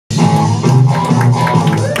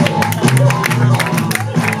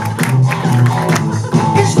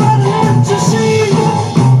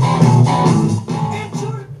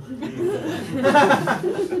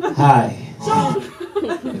Hi.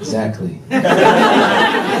 Exactly.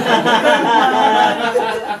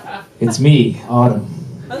 It's me, Autumn.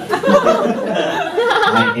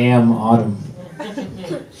 I am Autumn.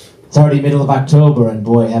 It's already middle of October, and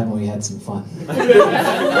boy, haven't we had some fun.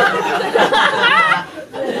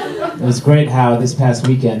 It was great how this past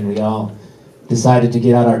weekend we all decided to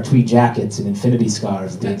get out our tweed jackets and infinity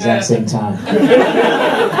scarves at the exact same time.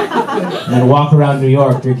 And then walk around New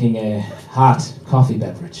York drinking a hot coffee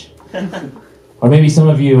beverage. Or maybe some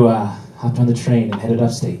of you hopped on the train and headed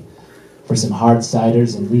upstate for some hard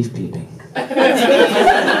ciders and leaf peeping.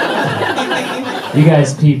 You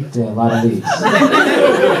guys peeped a lot of leaves.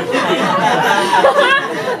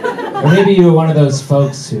 Or maybe you were one of those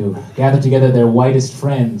folks who gathered together their whitest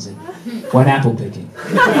friends and went apple picking.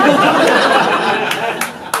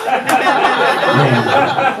 Man,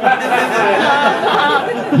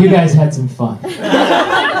 you guys had some fun.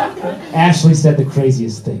 Ashley said the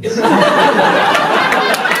craziest things.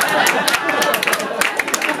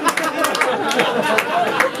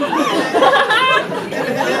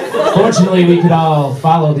 Fortunately, we could all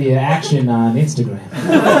follow the action on Instagram.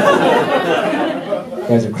 You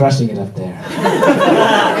guys are crushing it up there.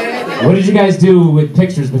 What did you guys do with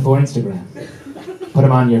pictures before Instagram? Put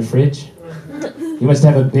them on your fridge? You must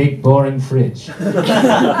have a big, boring fridge.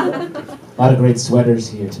 A lot of great sweaters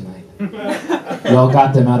here tonight. You all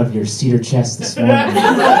got them out of your cedar chest this morning. Put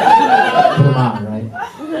them on, right?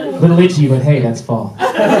 A little itchy, but hey, that's fall.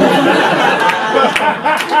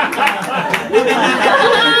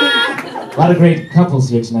 A lot of great couples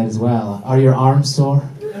here tonight as well. Are your arms sore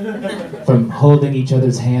from holding each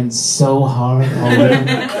other's hands so hard already?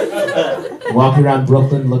 Walking around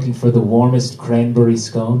Brooklyn looking for the warmest cranberry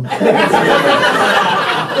scone? That's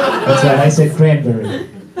right, I said cranberry,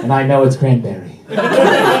 and I know it's cranberry.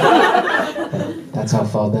 That's how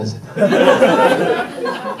fall does it. And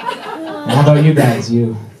how about you guys?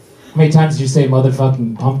 How many times did you say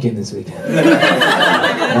motherfucking pumpkin this weekend?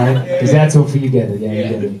 Right? Because that's what you get it. Yeah, you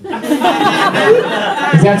get it.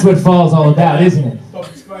 Because that's what fall's all about, isn't it?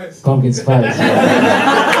 Pumpkin spice. Pumpkin spice. Yeah.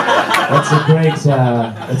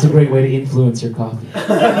 That's a great way to influence your coffee.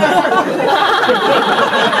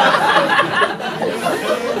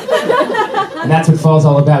 And that's what fall's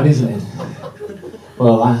all about, isn't it?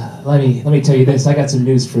 Well, let me tell you this. I got some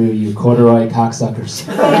news for you corduroy cocksuckers.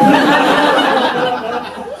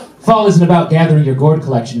 Fall isn't about gathering your gourd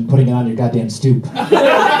collection and putting it on your goddamn stoop.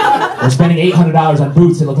 Or spending $800 on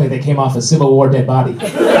boots that look like they came off a Civil War dead body.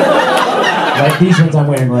 Like these ones I'm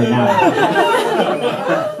wearing right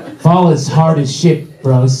now. Fall is hard as shit,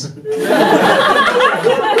 bros.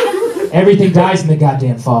 Everything dies in the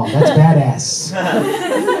goddamn fall. That's badass.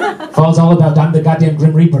 Fall's all about I'm the goddamn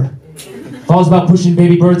Grim Reaper. Fall's about pushing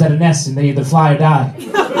baby birds out of nests and they either fly or die.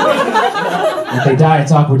 If they die,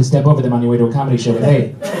 it's awkward to step over them on your way to a comedy show, but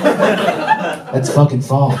hey, that's fucking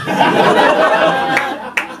fall.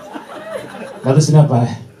 Now listen up,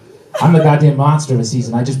 I'm the goddamn monster of a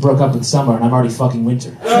season. I just broke up with summer and I'm already fucking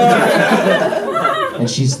winter. And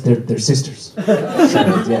they're sisters. So,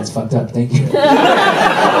 yeah, it's fucked up, thank you.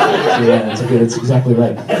 Yeah, it's exactly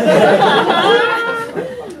right.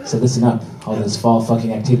 So listen up, all those fall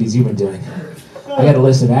fucking activities you've been doing. I got a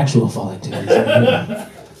list of actual fall activities right here.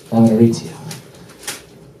 I'm gonna read to you.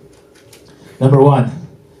 Number 1,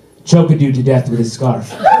 choke a dude to death with his scarf.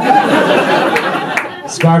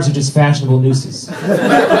 Scarves are just fashionable nooses.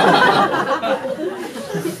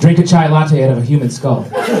 Drink a chai latte out of a human skull.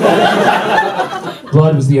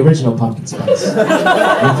 Blood was the original pumpkin spice.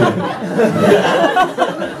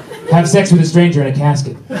 Have sex with a stranger in a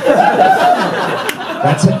casket.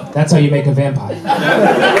 That's how you make a vampire.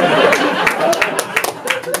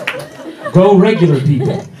 Go regular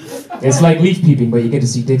peeping. It's like leaf peeping, but you get to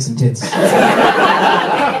see dicks and tits.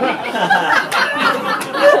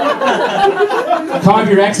 Carve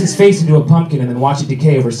your ex's face into a pumpkin and then watch it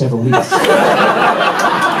decay over several weeks.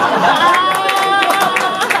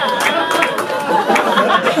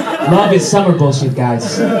 Love is summer bullshit,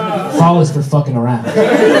 guys. Fall is for fucking around.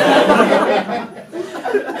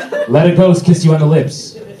 Let a ghost kiss you on the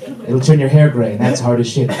lips. It'll turn your hair gray, and that's hard as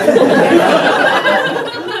shit.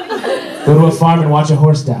 Go to a farm and watch a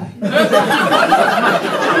horse die.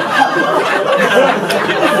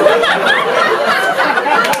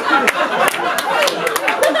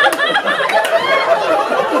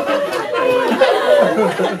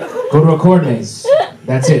 Go to a corn maze.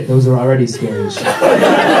 That's it. Those are already scary as shit.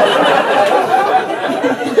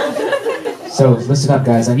 So listen up,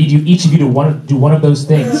 guys. I need each of you to do one of those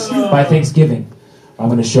things by Thanksgiving. I'm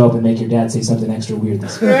going to show up and make your dad say something extra weird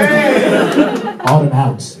this week. Autumn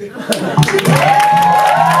out.